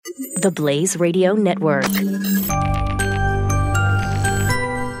The Blaze Radio Network.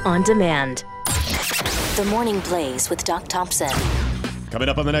 On demand. The Morning Blaze with Doc Thompson. Coming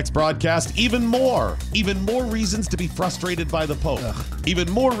up on the next broadcast, even more reasons to be frustrated by the Pope. Even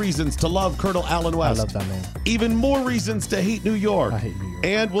more reasons to love Colonel Allen West. I love that man. Even more reasons to hate New York. I hate New York.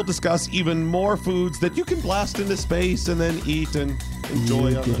 And we'll discuss even more foods that you can blast into space and then eat and enjoy.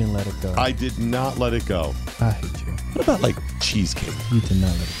 You didn't let it go. I did not let it go. I hate you. What about like cheesecake? You did not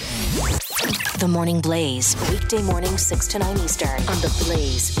let it go. The Morning Blaze, weekday mornings 6 to 9 Eastern on the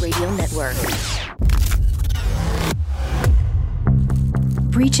Blaze Radio Network.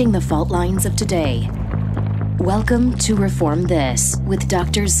 Breaching the fault lines of today. Welcome to Reform This with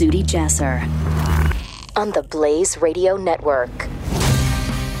Dr. Zuhdi Jasser on the Blaze Radio Network.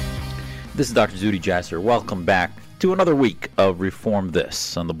 This is Dr. Zuhdi Jasser. Welcome back to another week of Reform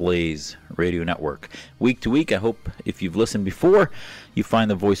This on the Blaze Radio Network. Week to week, I hope if you've listened before, you find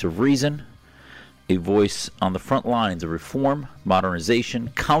the voice of reason, a voice on the front lines of reform, modernization,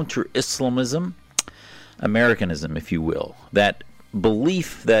 counter-Islamism, Americanism, if you will. That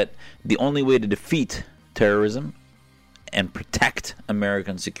belief that the only way to defeat terrorism and protect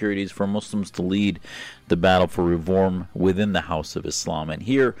American security is for Muslims to lead the battle for reform within the House of Islam. And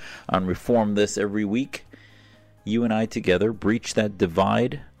here on Reform This every week, you and I together breach that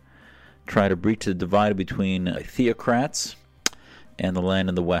divide, try to breach the divide between theocrats and the land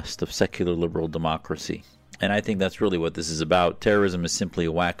in the West of secular liberal democracy. And I think that's really what this is about. Terrorism is simply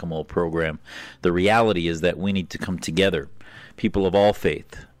a whack-a-mole program. The reality is that we need to come together. People of all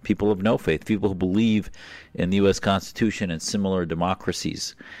faith, people of no faith, people who believe in the U.S. Constitution and similar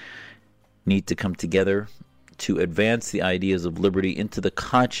democracies need to come together to advance the ideas of liberty into the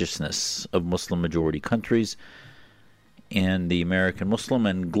consciousness of Muslim-majority countries and the American Muslim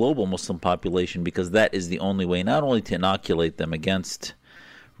and global Muslim population, because that is the only way not only to inoculate them against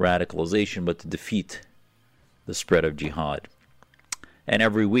radicalization, but to defeat the spread of jihad. And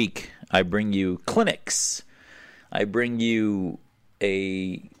every week I bring you clinics. I bring you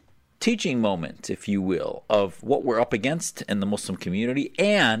a teaching moment, if you will, of what we're up against in the Muslim community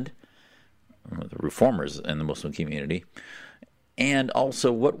and the reformers in the Muslim community, and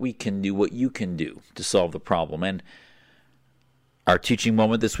also what we can do, what you can do to solve the problem. And our teaching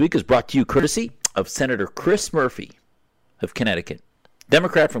moment this week is brought to you courtesy of Senator Chris Murphy of Connecticut,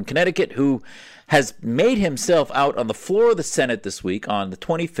 Democrat from Connecticut, who has made himself out on the floor of the Senate this week on the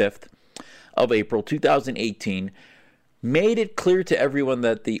 25th of April 2018, made it clear to everyone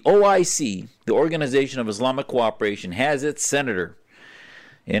that the OIC, the Organization of Islamic Cooperation, has its senator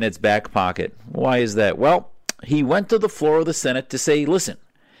in its back pocket. Why is that? Well, he went to the floor of the Senate to say, listen,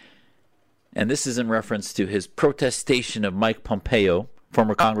 and this is in reference to his protestation of Mike Pompeo,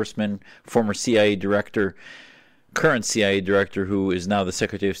 former congressman, former CIA director, current CIA director, who is now the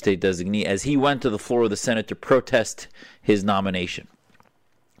Secretary of State designee, as he went to the floor of the Senate to protest his nomination,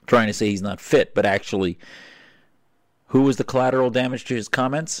 trying to say he's not fit, but actually, who was the collateral damage to his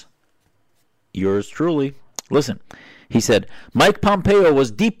comments? Yours truly. Listen, he said, Mike Pompeo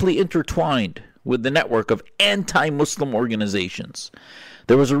was deeply intertwined with the network of anti-Muslim organizations.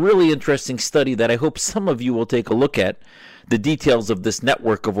 There was a really interesting study that I hope some of you will take a look at, the details of this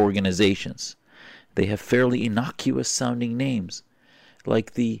network of organizations. They have fairly innocuous sounding names,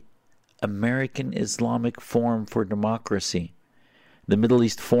 like the American Islamic Forum for Democracy, the Middle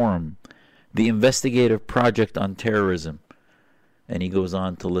East Forum, the Investigative Project on Terrorism, and he goes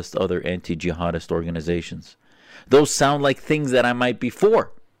on to list other anti-jihadist organizations. Those sound like things that I might be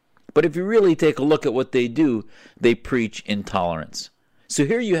for, but if you really take a look at what they do, they preach intolerance. So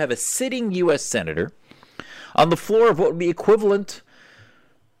here you have a sitting U.S. senator on the floor of what would be equivalent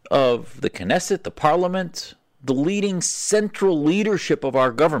of the Knesset, the parliament, the leading central leadership of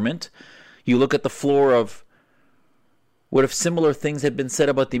our government. You look at the floor of what if similar things had been said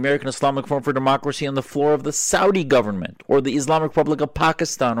about the American Islamic Forum for Democracy on the floor of the Saudi government or the Islamic Republic of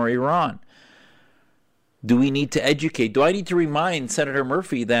Pakistan or Iran? Do we need to educate? Do I need to remind Senator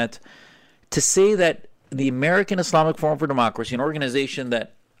Murphy that to say that the American Islamic Forum for Democracy, an organization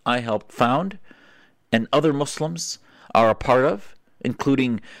that I helped found and other Muslims are a part of,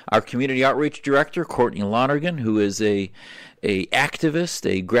 including our community outreach director, Courtney Lonergan, who is a activist,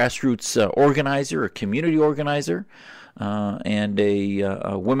 a grassroots organizer, a community organizer, and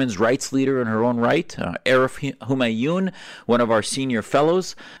a women's rights leader in her own right, Arif Humayun, one of our senior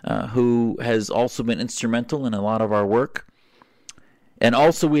fellows, who has also been instrumental in a lot of our work. And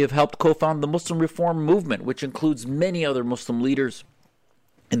also we have helped co-found the Muslim Reform Movement, which includes many other Muslim leaders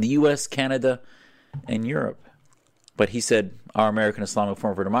in the U.S., Canada, and Europe. But he said our American Islamic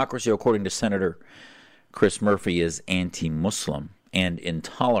Forum for Democracy, according to Senator Chris Murphy, is anti-Muslim. and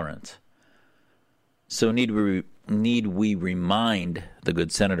intolerant. So need we remind the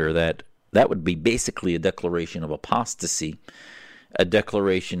good senator that that would be basically a declaration of apostasy, a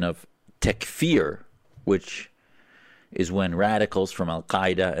declaration of takfir, which is when radicals from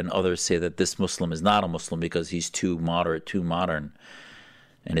Al-Qaeda and others say that this Muslim is not a Muslim because he's too moderate, too modern,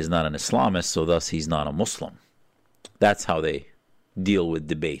 and is not an Islamist, so thus he's not a Muslim. That's how they deal with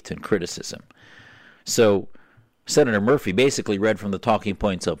debate and criticism. So Senator Murphy basically read from the talking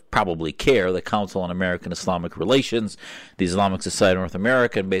points of probably CARE, the Council on American Islamic Relations, the Islamic Society of North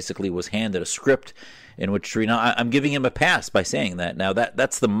America, and basically was handed a script in which to read. Now, I'm giving him a pass by saying that. Now,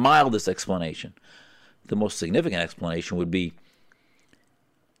 that's the mildest explanation. The most significant explanation would be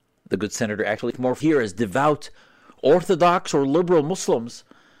the good senator actually more here as devout Orthodox or liberal Muslims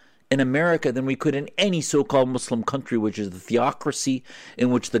in America than we could in any so-called Muslim country, which is the theocracy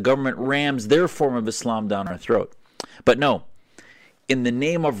in which the government rams their form of Islam down our throat. But no, in the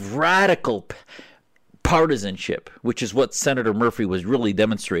name of radical partisanship, which is what Senator Murphy was really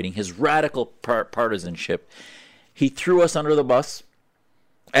demonstrating, his radical partisanship, he threw us under the bus,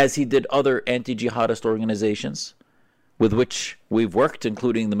 as he did other anti-jihadist organizations with which we've worked,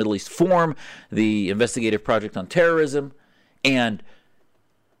 including the Middle East Forum, the Investigative Project on Terrorism, and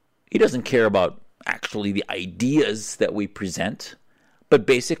he doesn't care about actually the ideas that we present, but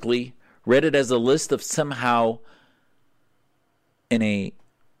basically read it as a list of somehow in a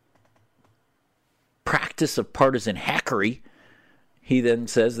practice of partisan hackery, he then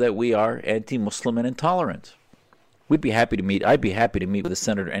says that we are anti-Muslim and intolerant. I'd be happy to meet with the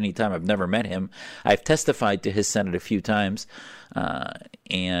senator anytime. I've never met him. I've testified to his Senate a few times,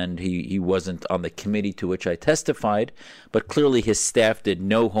 and he wasn't on the committee to which I testified, but clearly his staff did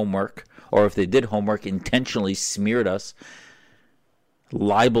no homework, or if they did homework, intentionally smeared us,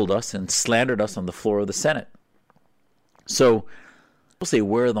 libeled us, and slandered us on the floor of the Senate. So, we'll say,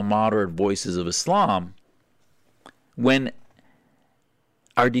 where are the moderate voices of Islam when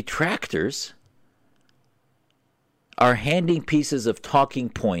our detractors are handing pieces of talking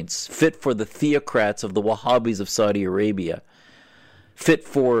points fit for the theocrats of the Wahhabis of Saudi Arabia, fit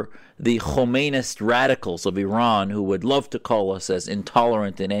for the Khomeinist radicals of Iran who would love to call us as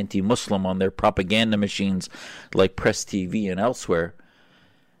intolerant and anti-Muslim on their propaganda machines like Press TV and elsewhere,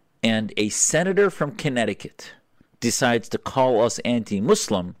 and a senator from Connecticut decides to call us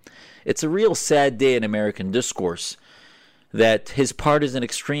anti-Muslim, it's a real sad day in American discourse that his partisan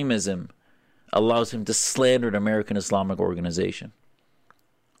extremism allows him to slander an American Islamic organization.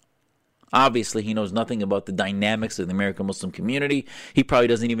 Obviously, he knows nothing about the dynamics of the American Muslim community. He probably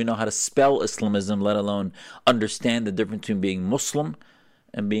doesn't even know how to spell Islamism, let alone understand the difference between being Muslim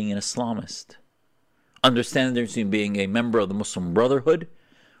and being an Islamist. Understand the difference between being a member of the Muslim Brotherhood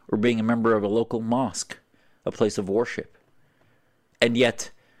or being a member of a local mosque, a place of worship. And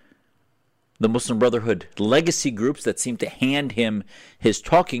yet, the Muslim Brotherhood legacy groups that seem to hand him his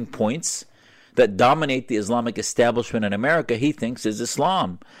talking points that dominate the Islamic establishment in America, he thinks is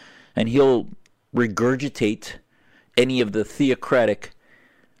Islam. And he'll regurgitate any of the theocratic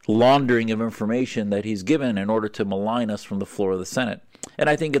laundering of information that he's given in order to malign us from the floor of the Senate. And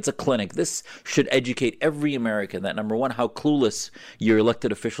I think it's a clinic. This should educate every American that, number one, how clueless your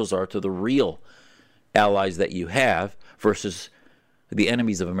elected officials are to the real allies that you have versus the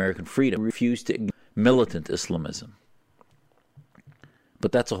enemies of American freedom. Refuse to ignore militant Islamism.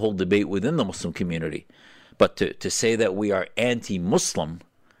 But that's a whole debate within the Muslim community. But to say that we are anti-Muslim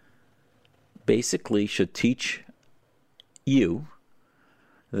basically should teach you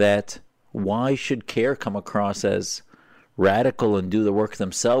that why should CARE come across as radical and do the work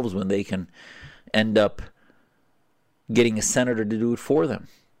themselves when they can end up getting a senator to do it for them.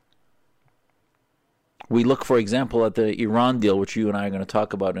 We look, for example, at the Iran deal, which you and I are going to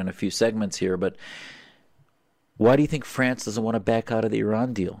talk about in a few segments here, but why do you think France doesn't want to back out of the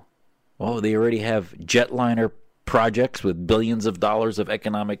Iran deal? Oh, they already have jetliner projects with billions of dollars of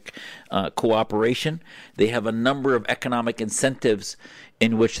economic cooperation. They have a number of economic incentives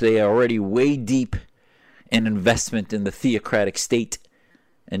in which they are already way deep in investment in the theocratic state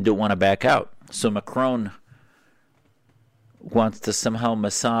and don't want to back out. So Macron wants to somehow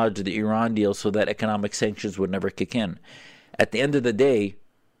massage the Iran deal so that economic sanctions would never kick in. At the end of the day,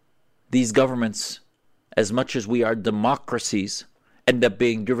 these governments, as much as we are democracies, end up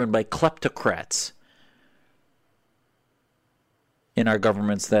being driven by kleptocrats in our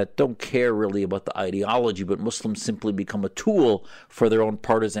governments that don't care really about the ideology, but Muslims simply become a tool for their own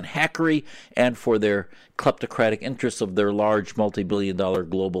partisan hackery and for their kleptocratic interests of their large multi-billion-dollar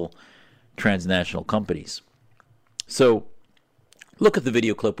global transnational companies. So, look at the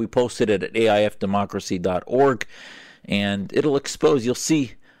video clip. We posted it at aifdemocracy.org. And it'll expose, you'll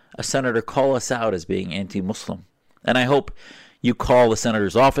see a senator call us out as being anti-Muslim. And I hope you call the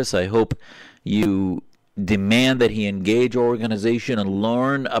senator's office. I hope you demand that he engage our organization and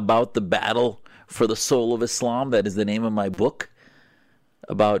learn about the battle for the soul of Islam. That is the name of my book,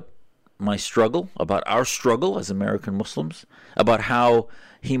 about my struggle, about our struggle as American Muslims, about how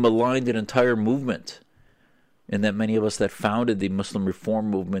he maligned an entire movement, and that many of us that founded the Muslim Reform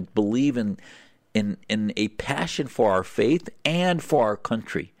Movement believe in a passion for our faith and for our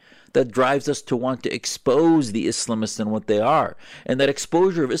country that drives us to want to expose the Islamists and what they are. And that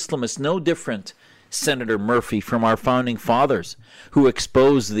exposure of Islamists no different, Senator Murphy, from our founding fathers who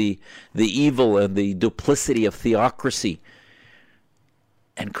exposed the evil and the duplicity of theocracy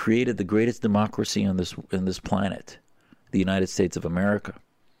and created the greatest democracy on this planet, the United States of America.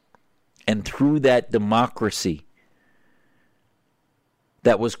 And through that democracy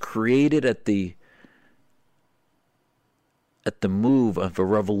that was created at the move of a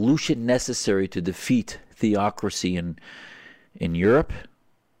revolution necessary to defeat theocracy in Europe,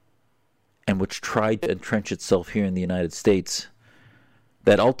 and which tried to entrench itself here in the United States,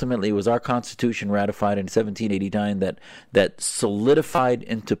 that ultimately was our Constitution ratified in 1789 that solidified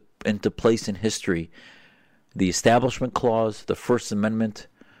into place in history the Establishment Clause, the First Amendment,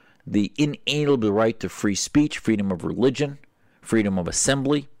 the inalienable right to free speech, freedom of religion, freedom of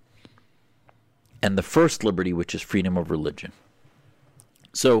assembly, and the first liberty, which is freedom of religion.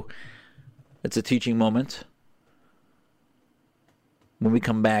 So it's a teaching moment. When we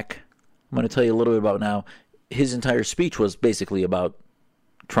come back, I'm going to tell you a little bit about now. His entire speech was basically about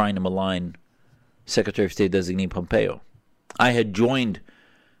trying to malign Secretary of State designee Pompeo. I had joined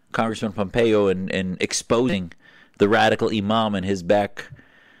Congressman Pompeo in exposing the radical imam in his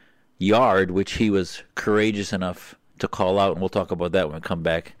backyard, which he was courageous enough to call out, and we'll talk about that when we come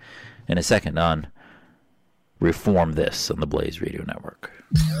back in a second on Reform This on the Blaze Radio Network.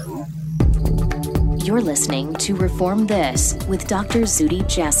 You're listening to Reform This with Dr. Zuhdi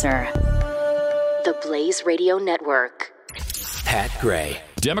Jasser. The Blaze Radio Network. Pat Gray.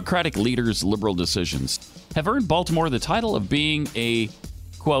 Democratic leaders' liberal decisions have earned Baltimore the title of being a,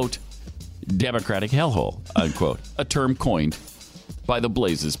 quote, Democratic hellhole, unquote, a term coined by the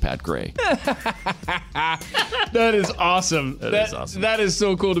Blaze's Pat Gray. That is awesome. That is awesome. That is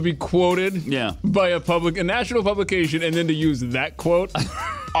so cool to be quoted by a national publication, and then to use that quote.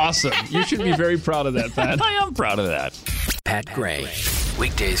 Awesome. You should be very proud of that, Pat. I am proud of that. Pat Gray.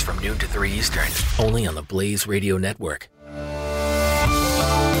 Weekdays from noon to 3 Eastern. Only on the Blaze Radio Network.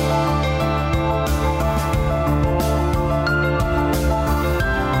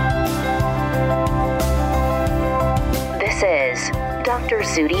 This is Dr.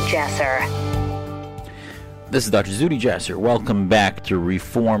 Zuhdi Jasser. This is Dr. Zuhdi Jasser. Welcome back to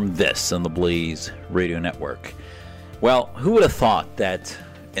Reform This on the Blaze Radio Network. Well, who would have thought that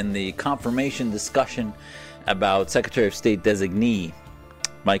in the confirmation discussion about Secretary of State designee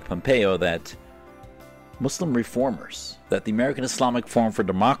Mike Pompeo, that Muslim reformers, that the American Islamic Forum for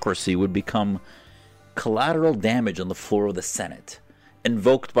Democracy would become collateral damage on the floor of the Senate,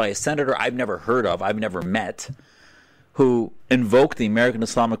 invoked by a senator I've never heard of, I've never met, who invoked the American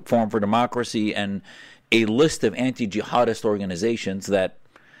Islamic Forum for Democracy and a list of anti-jihadist organizations that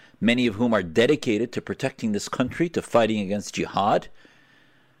many of whom are dedicated to protecting this country, to fighting against jihad.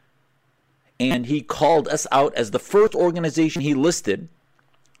 And he called us out as the first organization he listed.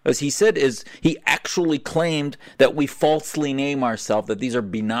 As he said, he actually claimed that we falsely name ourselves, that these are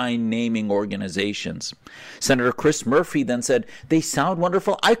benign naming organizations. Senator Chris Murphy then said, they sound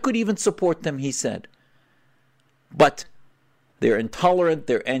wonderful. I could even support them, he said. But they're intolerant,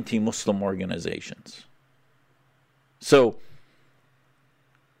 they're anti-Muslim organizations. So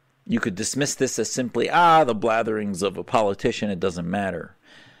you could dismiss this as simply, the blatherings of a politician, it doesn't matter.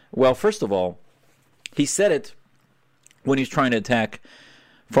 Well, first of all, he said it when he's trying to attack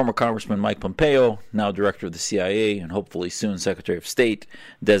former Congressman Mike Pompeo, now director of the CIA, and hopefully soon Secretary of State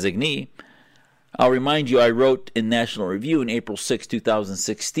designee. I'll remind you, I wrote in National Review in April 6,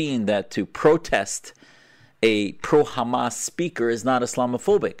 2016, that to protest a pro-Hamas speaker is not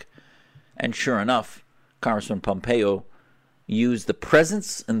Islamophobic. And sure enough, Congressman Pompeo used the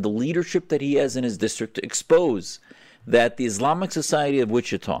presence and the leadership that he has in his district to expose that the Islamic Society of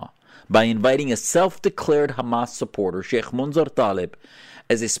Wichita, by inviting a self-declared Hamas supporter, Sheikh Munzar Talib,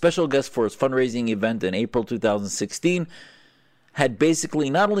 as a special guest for his fundraising event in April 2016, had basically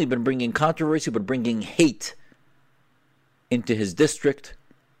not only been bringing controversy, but bringing hate into his district.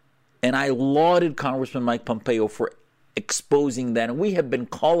 And I lauded Congressman Mike Pompeo for exposing that. And we have been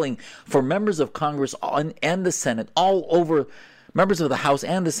calling for members of Congress and the Senate members of the House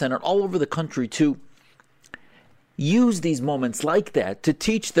and the Senate all over the country to use these moments like that to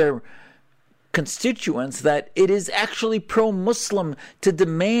teach their constituents that it is actually pro-Muslim to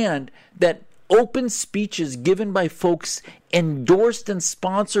demand that open speeches given by folks endorsed and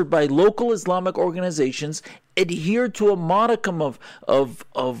sponsored by local Islamic organizations adhere to a modicum of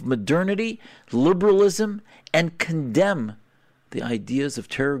modernity, liberalism, and condemn the ideas of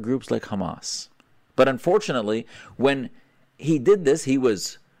terror groups like Hamas. But unfortunately, when he did this, he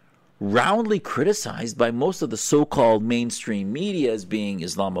was roundly criticized by most of the so-called mainstream media as being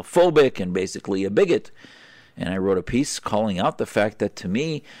Islamophobic and basically a bigot. And I wrote a piece calling out the fact that, to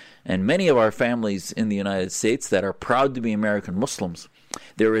me and many of our families in the United States that are proud to be American Muslims,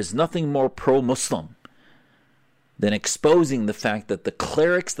 there is nothing more pro-Muslim than exposing the fact that the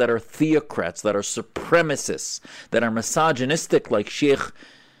clerics that are theocrats, that are supremacists, that are misogynistic like Sheikh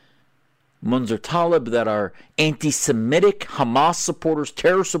Munzer Talib, that are anti-Semitic Hamas supporters,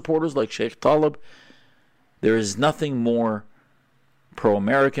 terror supporters like Sheikh Talib, there is nothing more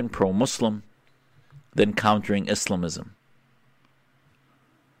pro-American, pro-Muslim than countering Islamism.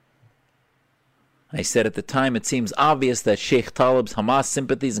 I said at the time, it seems obvious that Sheikh Talib's Hamas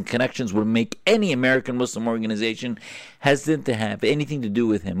sympathies and connections would make any American Muslim organization hesitant to have anything to do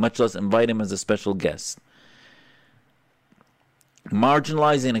with him, much less invite him as a special guest.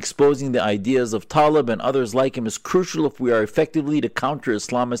 Marginalizing and exposing the ideas of Talib and others like him is crucial if we are effectively to counter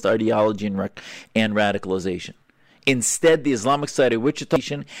Islamist ideology and radicalization. Instead, the Islamic Society of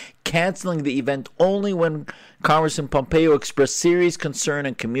Wichita canceling the event only when Congressman Pompeo expressed serious concern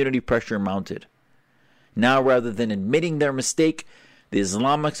and community pressure mounted. Now, rather than admitting their mistake, the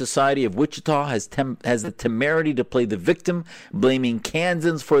Islamic Society of Wichita has the temerity to play the victim, blaming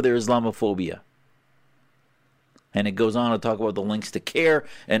Kansans for their Islamophobia. And it goes on to talk about the links to CARE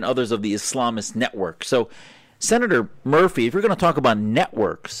and others of the Islamist network. So, Senator Murphy, if you're going to talk about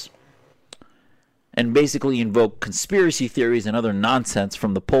networks and basically invoke conspiracy theories and other nonsense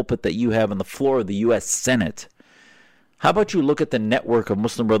from the pulpit that you have on the floor of the U.S. Senate, how about you look at the network of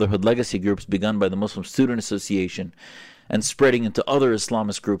Muslim Brotherhood legacy groups begun by the Muslim Student Association and spreading into other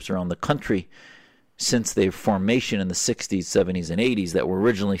Islamist groups around the country since their formation in the 60s, 70s, and 80s that were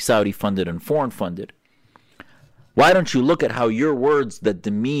originally Saudi-funded and foreign-funded? Why don't you look at how your words that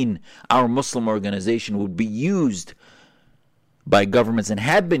demean our Muslim organization would be used by governments and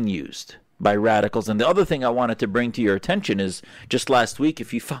had been used by radicals? And the other thing I wanted to bring to your attention is, just last week,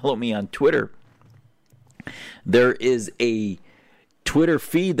 if you follow me on Twitter, there is a Twitter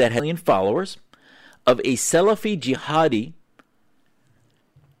feed that has 1 million followers of a Salafi jihadi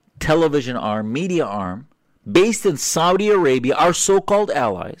television arm, media arm, based in Saudi Arabia, our so-called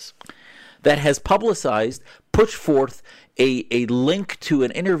allies, that has publicized, pushed forth a link to an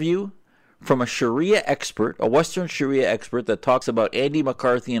interview from a Sharia expert, a Western Sharia expert that talks about Andy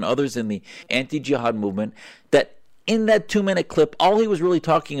McCarthy and others in the anti-jihad movement, that in that 2-minute clip, all he was really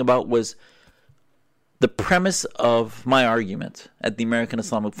talking about was the premise of my argument at the American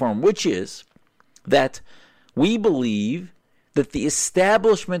Islamic Forum, which is that we believe that the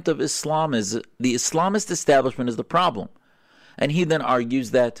establishment of Islam is, the Islamist establishment is the problem. And he then argues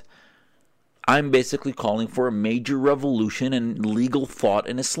that I'm basically calling for a major revolution in legal thought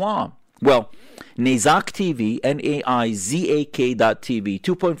in Islam. Well, Naizak TV, Naizak.tv,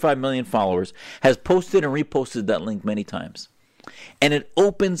 2.5 million followers, has posted and reposted that link many times. And it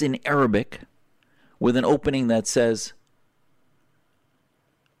opens in Arabic with an opening that says,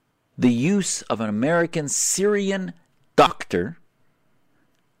 the use of an American Syrian doctor,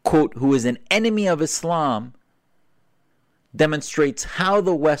 quote, who is an enemy of Islam, demonstrates how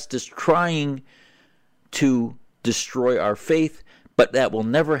the West is trying to destroy our faith, but that will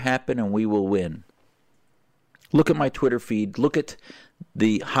never happen and we will win. Look at my Twitter feed. Look at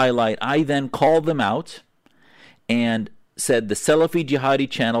the highlight. I then called them out and said the Salafi Jihadi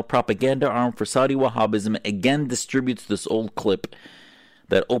channel, propaganda arm for Saudi Wahhabism, again distributes this old clip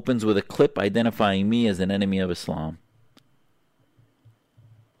that opens with a clip identifying me as an enemy of Islam.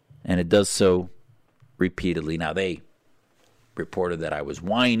 And it does so repeatedly. Now, they reported that I was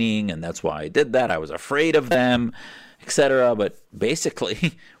whining, and that's why I did that. I was afraid of them, etc. But basically,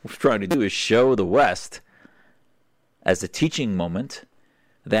 what we're trying to do is show the West, as a teaching moment,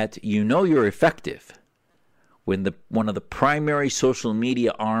 that you know you're effective when one of the primary social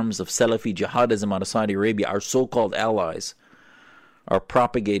media arms of Salafi jihadism out of Saudi Arabia, our so-called allies, are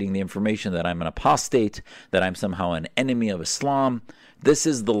propagating the information that I'm an apostate, that I'm somehow an enemy of Islam. This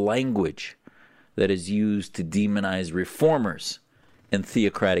is the language that is used to demonize reformers in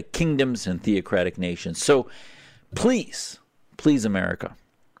theocratic kingdoms and theocratic nations. So please, please, America,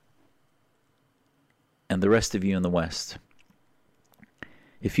 and the rest of you in the West,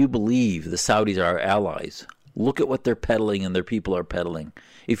 if you believe the Saudis are our allies, Look at what they're peddling and their people are peddling.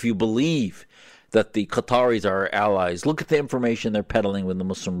 If you believe that the Qataris are our allies, look at the information they're peddling with the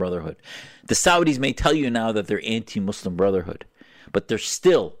Muslim Brotherhood. The Saudis may tell you now that they're anti-Muslim Brotherhood, but they're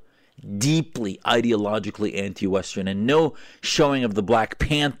still deeply ideologically anti-Western, and no showing of the Black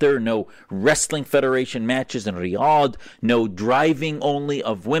Panther, no wrestling federation matches in Riyadh, no driving only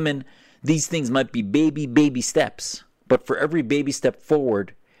of women. These things might be baby steps, but for every baby step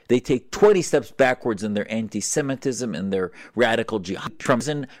forward, they take 20 steps backwards in their anti-Semitism and their radical jihad.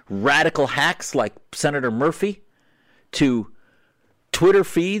 From radical hacks like Senator Murphy to Twitter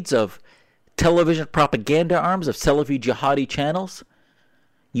feeds of television propaganda arms of Salafi jihadi channels.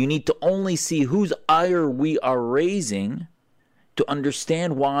 You need to only see whose ire we are raising to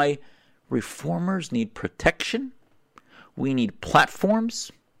understand why reformers need protection, we need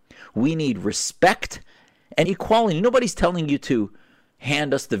platforms, we need respect and equality. Nobody's telling you to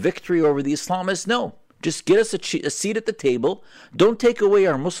hand us the victory over the Islamists. No, just get us a seat at the table. Don't take away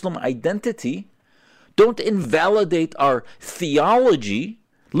our Muslim identity. Don't invalidate our theology.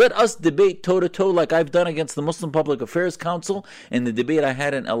 Let us debate toe-to-toe like I've done against the Muslim Public Affairs Council in the debate I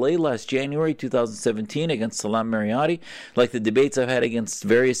had in LA last January 2017 against Salam Mariotti, like the debates I've had against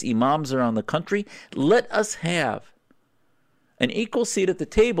various imams around the country. Let us have an equal seat at the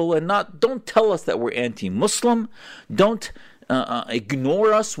table and don't tell us that we're anti-Muslim. Don't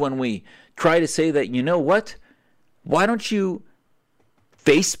ignore us when we try to say that, you know what? Why don't you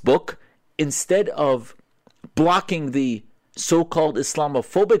Facebook, instead of blocking the so-called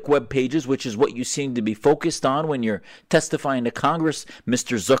Islamophobic web pages, which is what you seem to be focused on when you're testifying to Congress,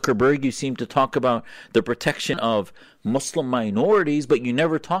 Mr. Zuckerberg, you seem to talk about the protection of Muslim minorities, but you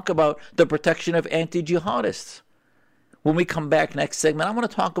never talk about the protection of anti-jihadists. When we come back next segment, I want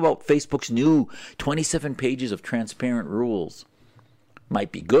to talk about Facebook's new 27 pages of transparent rules.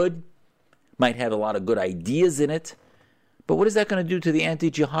 Might be good, might have a lot of good ideas in it, but what is that going to do to the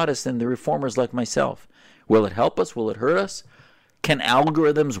anti-jihadists and the reformers like myself? Will it help us? Will it hurt us? Can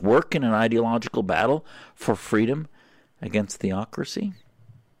algorithms work in an ideological battle for freedom against theocracy?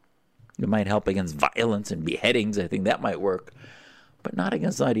 It might help against violence and beheadings. I think that might work, but not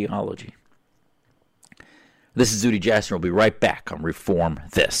against ideology. This is Zuhdi Jasser. We'll be right back on Reform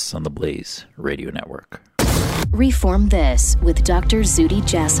This on the Blaze Radio Network. Reform This with Dr. Zuhdi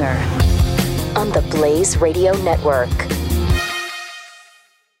Jasser on the Blaze Radio Network.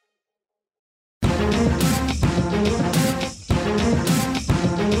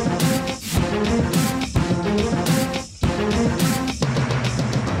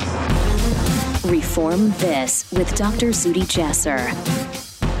 Reform This with Dr. Zuhdi Jasser.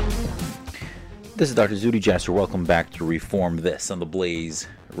 This is Dr. Zuhdi Jasser. Welcome back to Reform This on the Blaze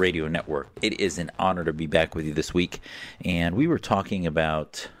Radio Network. It is an honor to be back with you this week. And we were talking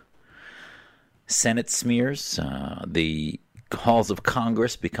about Senate smears, the halls of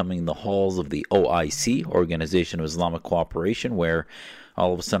Congress becoming the halls of the OIC, Organization of Islamic Cooperation, where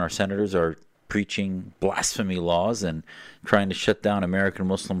all of a sudden our senators are preaching blasphemy laws and trying to shut down American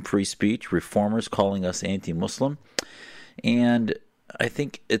Muslim free speech, reformers calling us anti-Muslim. And I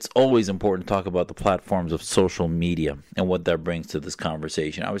think it's always important to talk about the platforms of social media and what that brings to this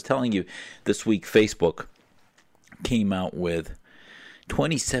conversation. I was telling you this week, Facebook came out with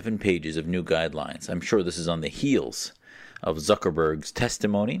 27 pages of new guidelines. I'm sure this is on the heels of Zuckerberg's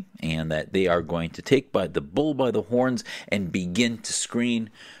testimony, and that they are going to take the bull by the horns and begin to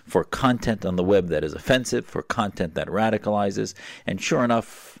screen for content on the web that is offensive, for content that radicalizes. And sure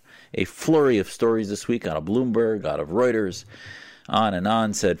enough, a flurry of stories this week out of Bloomberg, out of Reuters, on and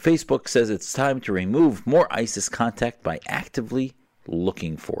on, said Facebook says it's time to remove more ISIS content by actively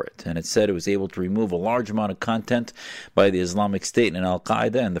looking for it. And it said it was able to remove a large amount of content by the Islamic State and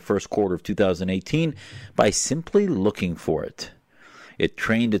Al-Qaeda in the first quarter of 2018 by simply looking for it. It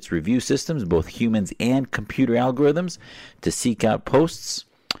trained its review systems, both humans and computer algorithms, to seek out posts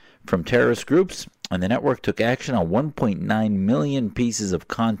from terrorist groups, and the network took action on 1.9 million pieces of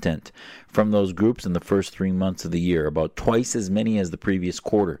content from those groups in the first 3 months of the year, about twice as many as the previous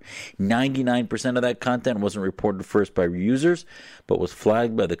quarter. 99% of that content wasn't reported first by users, but was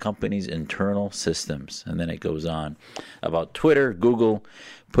flagged by the company's internal systems. And then it goes on about Twitter, Google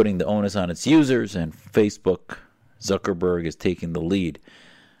putting the onus on its users, and Facebook, Zuckerberg is taking the lead.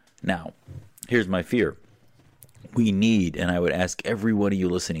 Now, here's my fear. We need, and I would ask every one of you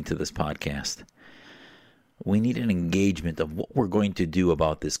listening to this podcast, we need an engagement of what we're going to do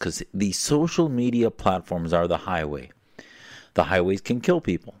about this, because the social media platforms are the highway. The highways can kill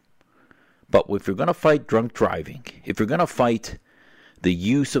people. But if you're going to fight drunk driving, if you're going to fight the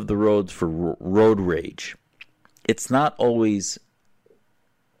use of the roads for road rage, it's not always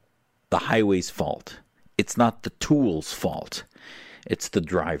the highway's fault. It's not the tool's fault. It's the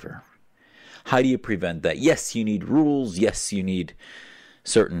driver. How do you prevent that? Yes, you need rules. Yes, you need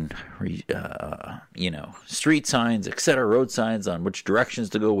certain, street signs, etc., road signs on which directions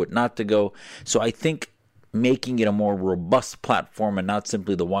to go, what not to go. So I think making it a more robust platform and not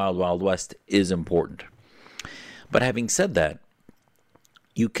simply the wild, wild west is important. But having said that,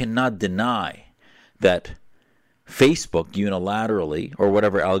 you cannot deny that Facebook unilaterally, or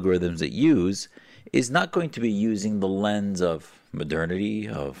whatever algorithms it use, is not going to be using the lens of modernity,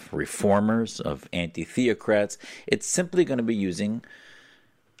 of reformers, of anti-theocrats. It's simply going to be using,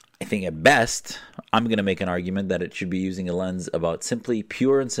 I think at best, I'm going to make an argument that it should be using a lens about simply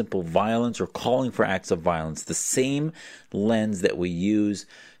pure and simple violence or calling for acts of violence, the same lens that we use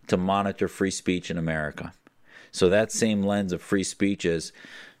to monitor free speech in America. So that same lens of free speech is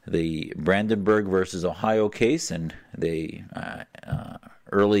the Brandenburg versus Ohio case, and the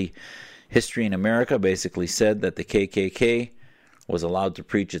early history in America basically said that the KKK was allowed to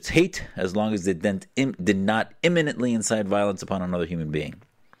preach its hate as long as it did not imminently incite violence upon another human being.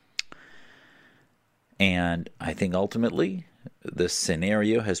 And I think ultimately this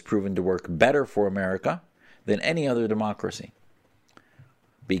scenario has proven to work better for America than any other democracy,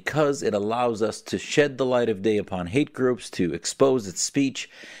 because it allows us to shed the light of day upon hate groups, to expose its speech,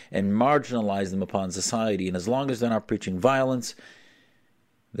 and marginalize them upon society. And as long as they're not preaching violence,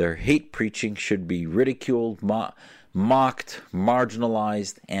 their hate preaching should be ridiculed, mocked,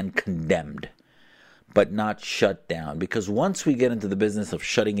 marginalized, and condemned, but not shut down. Because once we get into the business of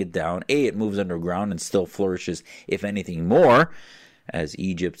shutting it down, it moves underground and still flourishes, if anything more, as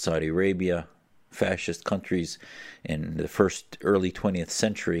Egypt, Saudi Arabia, fascist countries in the early 20th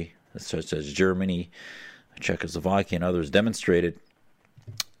century, such as Germany, Czechoslovakia, and others demonstrated.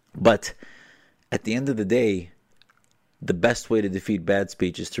 But at the end of the day, the best way to defeat bad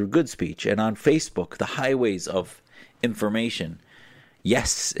speech is through good speech. And on Facebook, the highways of information,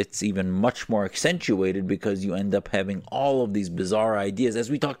 yes, it's even much more accentuated because you end up having all of these bizarre ideas.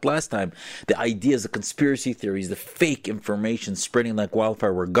 As we talked last time, the ideas, the conspiracy theories, the fake information spreading like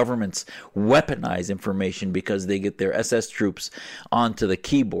wildfire, where governments weaponize information because they get their SS troops onto the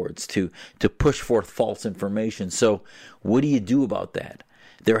keyboards to push forth false information. So what do you do about that?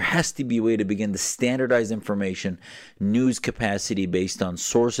 There has to be a way to begin to standardize information, news capacity based on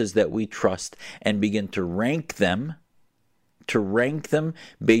sources that we trust, and begin to rank them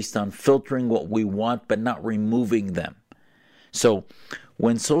based on filtering what we want but not removing them. So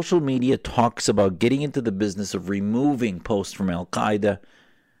when social media talks about getting into the business of removing posts from Al-Qaeda,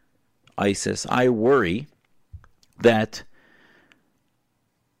 ISIS, I worry that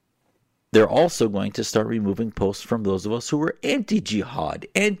they're also going to start removing posts from those of us who are anti-jihad,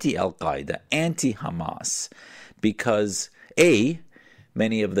 anti-Al-Qaeda, anti-Hamas, because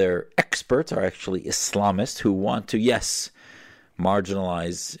many of their experts are actually Islamists who want to, yes,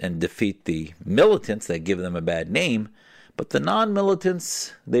 marginalize and defeat the militants that give them a bad name, but the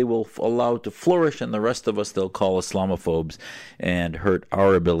non-militants they will allow to flourish, and the rest of us they'll call Islamophobes and hurt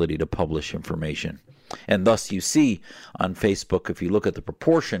our ability to publish information. And thus you see on Facebook, if you look at the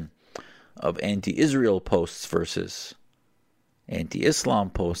proportion of anti-Israel posts versus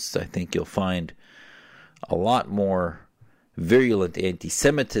anti-Islam posts, I think you'll find a lot more virulent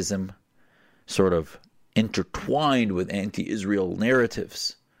anti-Semitism sort of intertwined with anti-Israel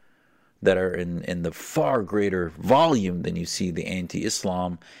narratives that are in the far greater volume than you see the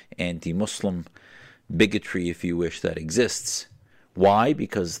anti-Islam, anti-Muslim bigotry, if you wish, that exists. Why?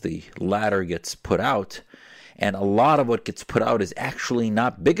 Because the latter gets put out, and a lot of what gets put out is actually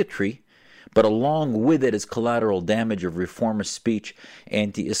not bigotry, but along with it is collateral damage of reformist speech,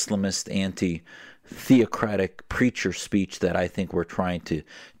 anti-Islamist, anti-theocratic preacher speech that I think we're trying to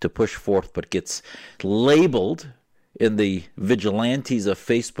push forth, but gets labeled in the vigilantes of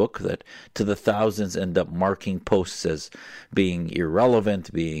Facebook that to the thousands end up marking posts as being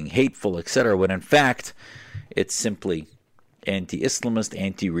irrelevant, being hateful, etc., when in fact it's simply anti-Islamist,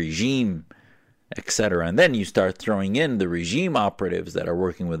 anti-regime, etc. And then you start throwing in the regime operatives that are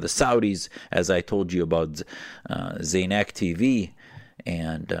working with the Saudis, as I told you about Zaynak TV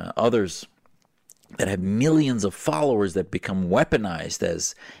and others that have millions of followers that become weaponized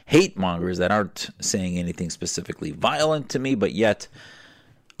as hate mongers that aren't saying anything specifically violent to me, but yet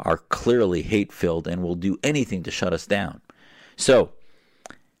are clearly hate-filled and will do anything to shut us down. So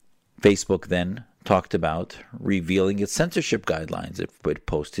Facebook then talked about revealing its censorship guidelines. It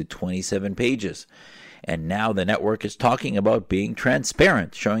posted 27 pages. And now the network is talking about being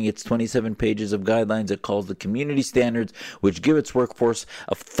transparent, showing its 27 pages of guidelines it calls the community standards, which give its workforce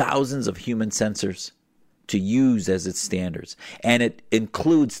of thousands of human censors to use as its standards. And it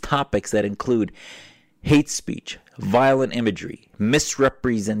includes topics that include hate speech, violent imagery,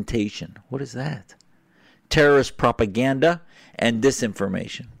 misrepresentation. What is that? Terrorist propaganda and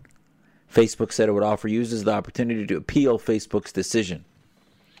disinformation. Facebook said it would offer users the opportunity to appeal Facebook's decision.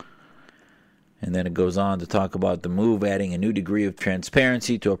 And then it goes on to talk about the move adding a new degree of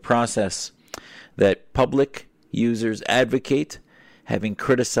transparency to a process that public users advocate having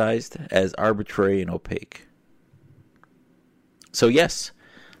criticized as arbitrary and opaque. So yes,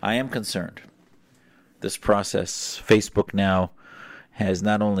 I am concerned. This process, Facebook now has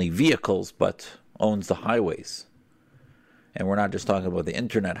not only vehicles, but owns the highways. And we're not just talking about the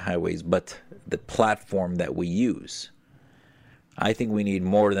internet highways, but the platform that we use. I think we need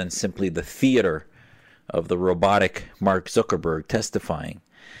more than simply the theater of the robotic Mark Zuckerberg testifying.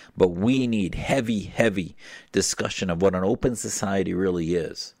 But we need heavy discussion of what an open society really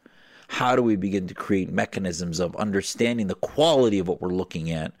is. How do we begin to create mechanisms of understanding the quality of what we're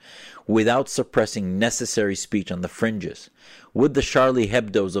looking at without suppressing necessary speech on the fringes? Would the Charlie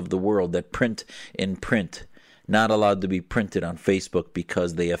Hebdos of the world that print in print not allowed to be printed on Facebook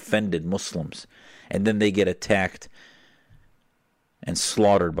because they offended Muslims, and then they get attacked and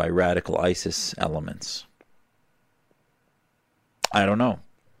slaughtered by radical ISIS elements? I don't know.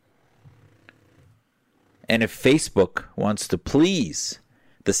 And if Facebook wants to please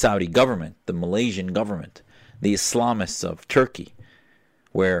the Saudi government, the Malaysian government, the Islamists of Turkey,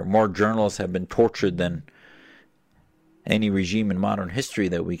 where more journalists have been tortured than any regime in modern history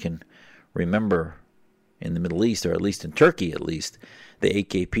that we can remember in the Middle East, or at least in Turkey at least, the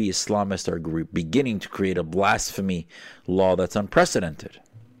AKP Islamists are beginning to create a blasphemy law that's unprecedented,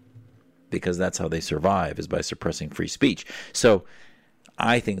 because that's how they survive, is by suppressing free speech. So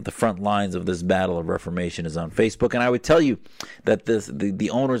I think the front lines of this battle of reformation is on Facebook. And I would tell you that the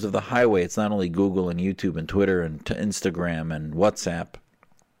owners of the highway, it's not only Google and YouTube and Twitter and Instagram and WhatsApp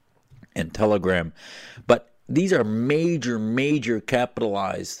and Telegram, but these are major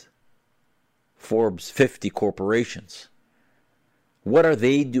capitalized Forbes 50 corporations. What are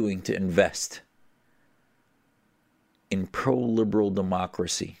they doing to invest in pro-liberal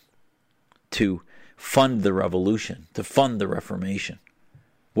democracy, to fund the revolution, to fund the Reformation?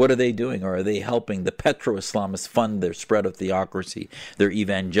 What are they doing? Or are they helping the petro-Islamists fund their spread of theocracy, their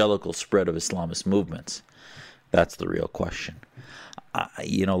evangelical spread of Islamist movements? That's the real question.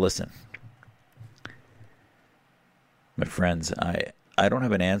 Listen, my friends, I don't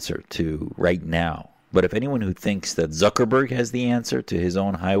have an answer to right now. But if anyone who thinks that Zuckerberg has the answer to his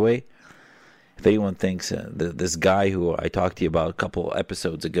own highway, if anyone thinks this guy who I talked to you about a couple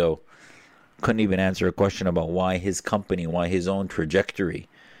episodes ago couldn't even answer a question about why his company, why his own trajectory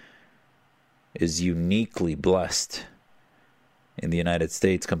is uniquely blessed in the United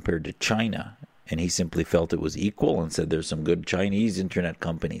States compared to China, and he simply felt it was equal and said there's some good Chinese internet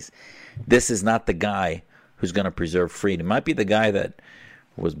companies. This is not the guy who's going to preserve freedom. It might be the guy that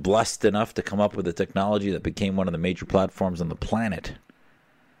was blessed enough to come up with a technology that became one of the major platforms on the planet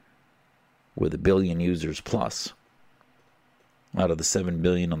with 1 billion users plus out of the 7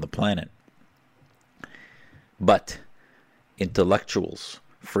 billion on the planet. But intellectuals,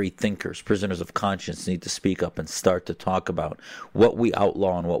 free thinkers, prisoners of conscience need to speak up and start to talk about what we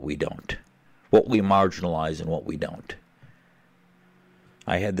outlaw and what we don't, what we marginalize and what we don't.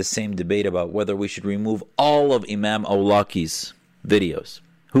 I had the same debate about whether we should remove all of Imam Awlaki's videos.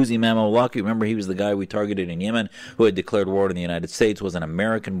 Who's Imam Awlaki? Remember, he was the guy we targeted in Yemen who had declared war on the United States, was an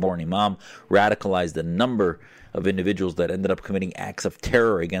American-born imam, radicalized a number of individuals that ended up committing acts of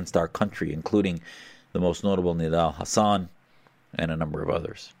terror against our country, including the most notable Nidal Hassan and a number of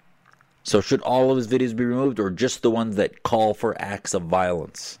others. So should all of his videos be removed, or just the ones that call for acts of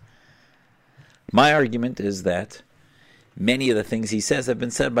violence? My argument is that many of the things he says have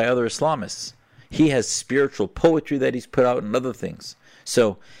been said by other Islamists. He has spiritual poetry that he's put out and other things.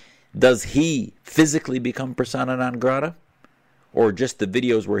 So does he physically become persona non grata? Or just the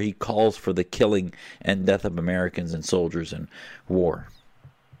videos where he calls for the killing and death of Americans and soldiers in war?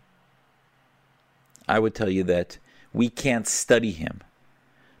 I would tell you that we can't study him.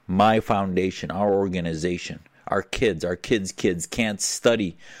 My foundation, our organization, our kids' kids can't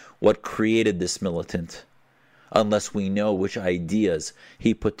study what created this militant unless we know which ideas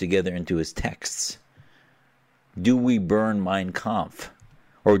he put together into his texts. Do we burn Mein Kampf,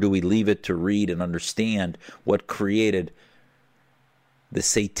 or do we leave it to read and understand what created the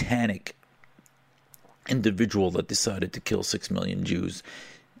satanic individual that decided to kill 6 million Jews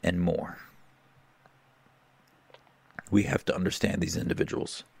and more? We have to understand these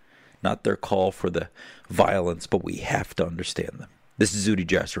individuals, not their call for the violence, but we have to understand them. This is Zuhdi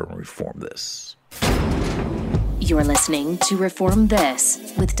Jasser on Reform This. You're listening to Reform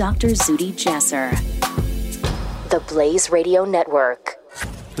This with Dr. Zuhdi Jasser. The Blaze Radio Network.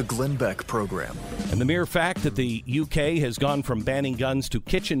 The Glenn Beck Program. And the mere fact that the UK has gone from banning guns to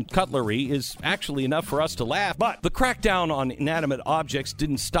kitchen cutlery is actually enough for us to laugh. But the crackdown on inanimate objects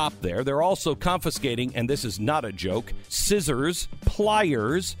didn't stop there. They're also confiscating, and this is not a joke, scissors,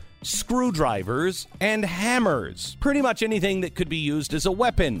 pliers, screwdrivers, and hammers. Pretty much anything that could be used as a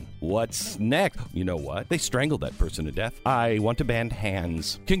weapon. What's next? You know what? They strangled that person to death. I want to ban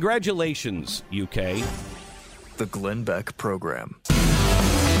hands. Congratulations, UK. The Glenn Beck Program.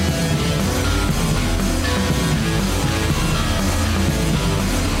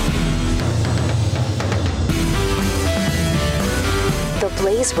 The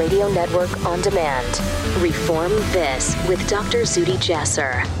Blaze Radio Network on demand. Reform This with Dr. Zuhdi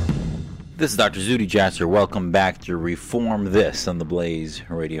Jasser. This is Dr. Zuhdi Jasser. Welcome back to Reform This on the Blaze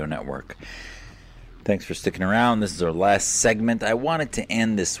Radio Network. Thanks for sticking around. This is our last segment. I wanted to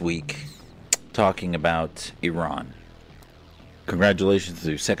end this week talking about Iran. Congratulations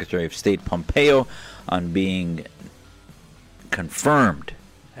to Secretary of State Pompeo on being confirmed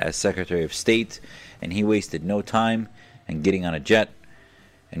as Secretary of State, and he wasted no time in getting on a jet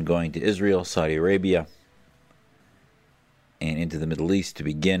and going to Israel, Saudi Arabia, and into the Middle East to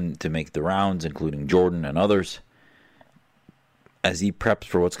begin to make the rounds, including Jordan and others, as he preps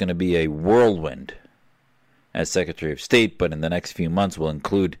for what's going to be a whirlwind as Secretary of State, but in the next few months will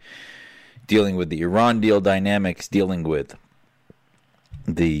include dealing with the Iran deal dynamics, dealing with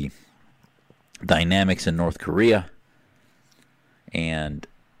the dynamics in North Korea, and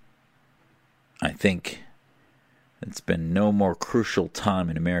I think it's been no more crucial time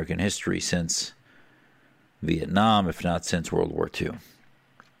in American history since Vietnam, if not since World War II.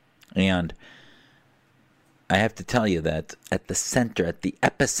 And I have to tell you that at the center, at the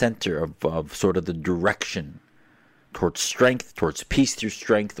epicenter of sort of the direction towards strength, towards peace through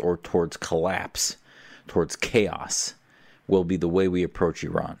strength, or towards collapse, towards chaos, will be the way we approach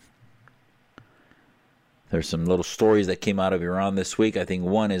Iran. There's some little stories that came out of Iran this week. I think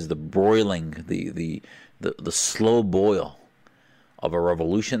one is the broiling, the slow boil of a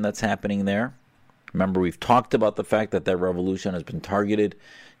revolution that's happening there. Remember, we've talked about the fact that revolution has been targeted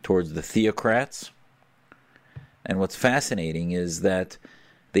towards the theocrats. And what's fascinating is that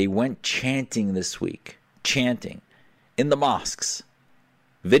they went chanting this week, chanting in the mosques,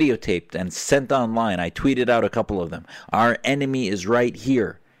 videotaped and sent online. I tweeted out a couple of them. Our enemy is right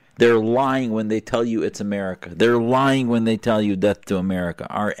here. They're lying when they tell you it's America. They're lying when they tell you death to America.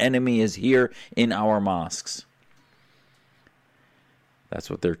 Our enemy is here in our mosques. That's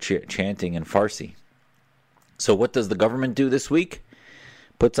what they're chanting in Farsi. So what does the government do this week?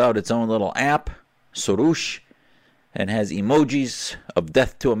 Puts out its own little app, Soroush, and has emojis of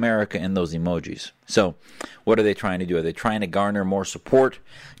death to America in those emojis. So what are they trying to do? Are they trying to garner more support?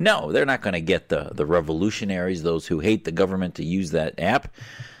 No, they're not going to get the revolutionaries, those who hate the government, to use that app.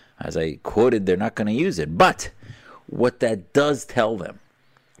 As I quoted, they're not going to use it. But what that does tell them,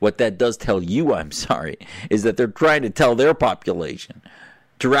 what that does tell you, is that they're trying to tell their population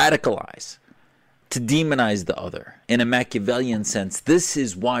to radicalize, to demonize the other. In a Machiavellian sense, this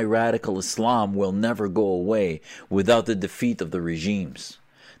is why radical Islam will never go away without the defeat of the regimes.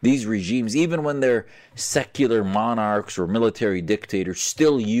 These regimes, even when they're secular monarchs or military dictators,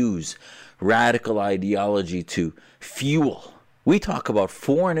 still use radical ideology to fuel. We talk about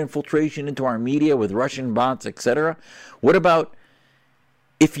foreign infiltration into our media with Russian bots, etc. What about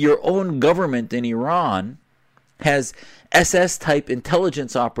if your own government in Iran has SS-type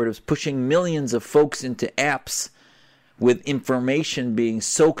intelligence operatives pushing millions of folks into apps with information being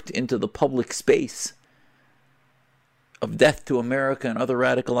soaked into the public space of death to America and other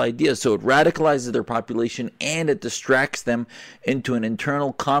radical ideas? So it radicalizes their population and it distracts them into an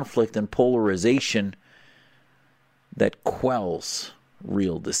internal conflict and polarization that quells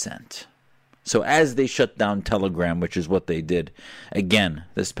real dissent. So as they shut down Telegram, which is what they did again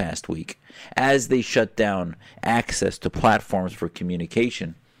this past week, as they shut down access to platforms for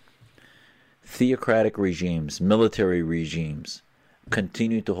communication, theocratic regimes, military regimes,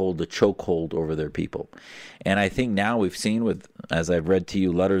 continue to hold a chokehold over their people. And I think now we've seen, with, as I've read to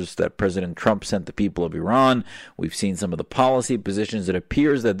you, letters that President Trump sent the people of Iran, we've seen some of the policy positions. It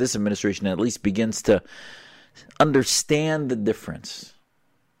appears that this administration at least begins to understand the difference,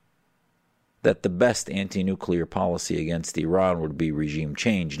 that the best anti-nuclear policy against Iran would be regime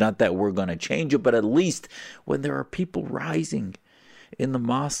change. Not that we're going to change it, but at least when there are people rising in the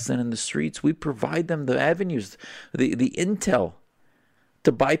mosques and in the streets, we provide them the avenues, the intel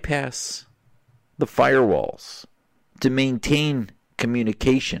to bypass the firewalls, to maintain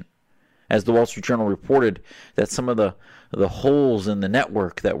communication, as the Wall Street Journal reported, that some of the holes in the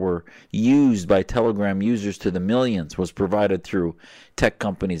network that were used by Telegram users to the millions was provided through tech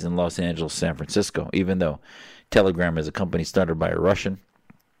companies in Los Angeles, San Francisco, even though Telegram is a company started by a Russian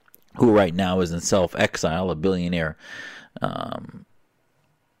who right now is in self-exile, a billionaire,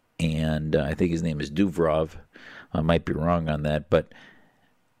 and I think his name is Duvrov. I might be wrong on that, but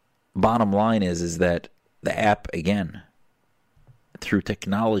bottom line is that the app, again, through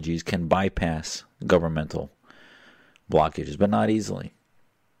technologies, can bypass governmental blockages, but not easily.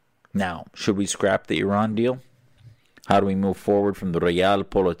 Now, should we scrap the Iran deal? How do we move forward from the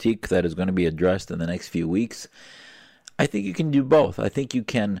realpolitik that is going to be addressed in the next few weeks? I think you can do both. I think you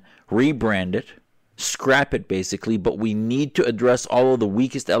can rebrand it, scrap it basically, but we need to address all of the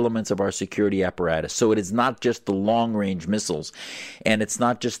weakest elements of our security apparatus. So it is not just the long-range missiles, and it's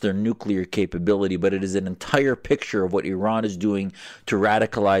not just their nuclear capability, but it is an entire picture of what Iran is doing to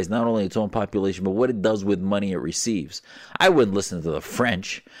radicalize not only its own population, but what it does with money it receives. I wouldn't listen to the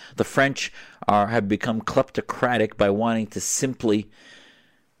French. The French have become kleptocratic by wanting to simply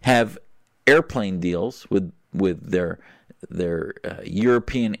have airplane deals with their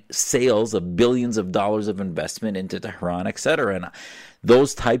European sales of billions of dollars of investment into Tehran, etc. And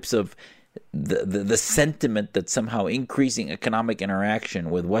those types of the sentiment that somehow increasing economic interaction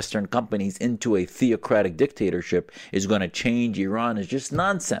with Western companies into a theocratic dictatorship is going to change Iran is just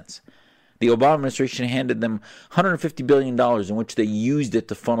nonsense. The Obama administration handed them $150 billion in which they used it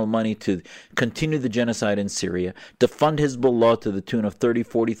to funnel money to continue the genocide in Syria, to fund Hezbollah to the tune of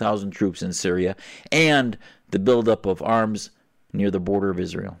 40,000 troops in Syria, and the buildup of arms near the border of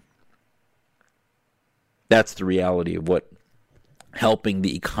Israel. That's the reality of what helping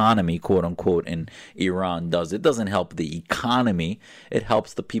the economy, quote unquote, in Iran does. It doesn't help the economy. It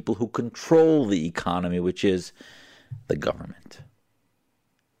helps the people who control the economy, which is the government.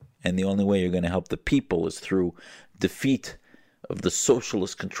 And the only way you're going to help the people is through defeat of the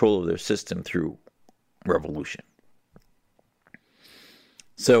socialist control of their system through revolution.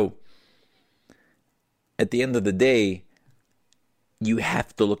 So, at the end of the day, you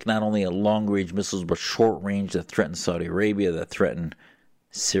have to look not only at long-range missiles, but short-range that threaten Saudi Arabia, that threaten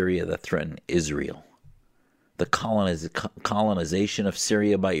Syria, that threaten Israel. The colonization of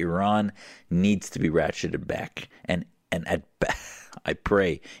Syria by Iran needs to be ratcheted back, and at I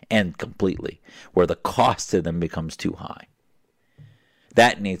pray, end completely, where the cost to them becomes too high.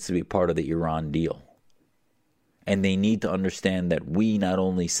 That needs to be part of the Iran deal. And they need to understand that we not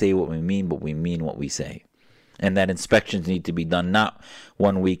only say what we mean, but we mean what we say. And that inspections need to be done not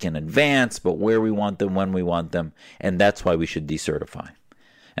 1 week in advance, but where we want them, when we want them. And that's why we should decertify.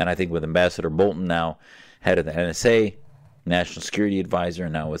 And I think with Ambassador Bolton now, head of the NSA, National Security Advisor,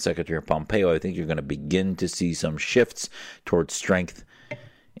 and now with Secretary Pompeo, I think you're going to begin to see some shifts towards strength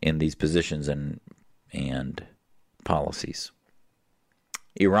in these positions and policies.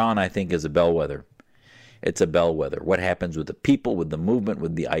 Iran, I think, is a bellwether. It's a bellwether. What happens with the people, with the movement,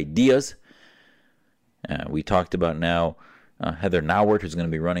 with the ideas? We talked about now Heather Nauert, who's going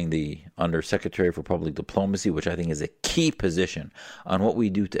to be running the Undersecretary for Public Diplomacy, which I think is a key position on what we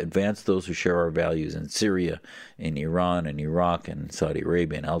do to advance those who share our values in Syria, in Iran, and Iraq, and Saudi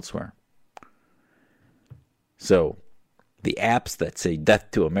Arabia, and elsewhere. So, the apps that say death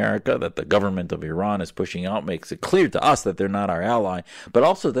to America, that the government of Iran is pushing out, makes it clear to us that they're not our ally, but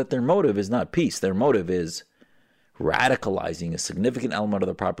also that their motive is not peace. Their motive is radicalizing a significant element of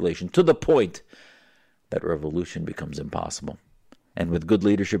the population to the point that revolution becomes impossible. And with good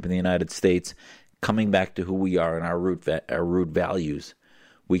leadership in the United States, coming back to who we are and our root values,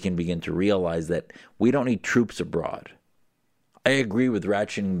 we can begin to realize that we don't need troops abroad. I agree with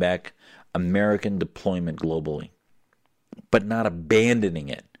ratcheting back American deployment globally, but not abandoning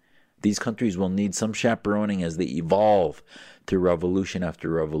it. These countries will need some chaperoning as they evolve through revolution after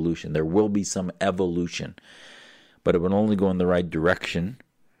revolution. There will be some evolution, but it will only go in the right direction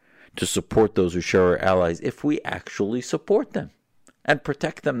to support those who share our allies if we actually support them and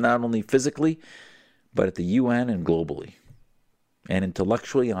protect them not only physically, but at the UN and globally, and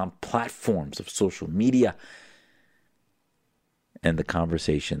intellectually on platforms of social media and the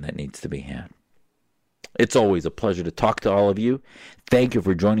conversation that needs to be had. It's always a pleasure to talk to all of you. Thank you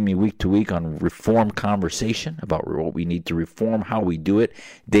for joining me week to week on Reform Conversation about what we need to reform, how we do it,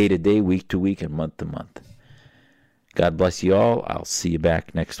 day to day, week to week, and month to month. God bless you all. I'll see you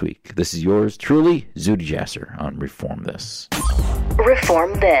back next week. This is yours truly, Zuhdi Jasser on Reform This.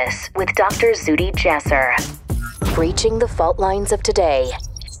 Reform This with Dr. Zuhdi Jasser. Breaching the fault lines of today.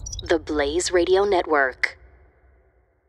 The Blaze Radio Network.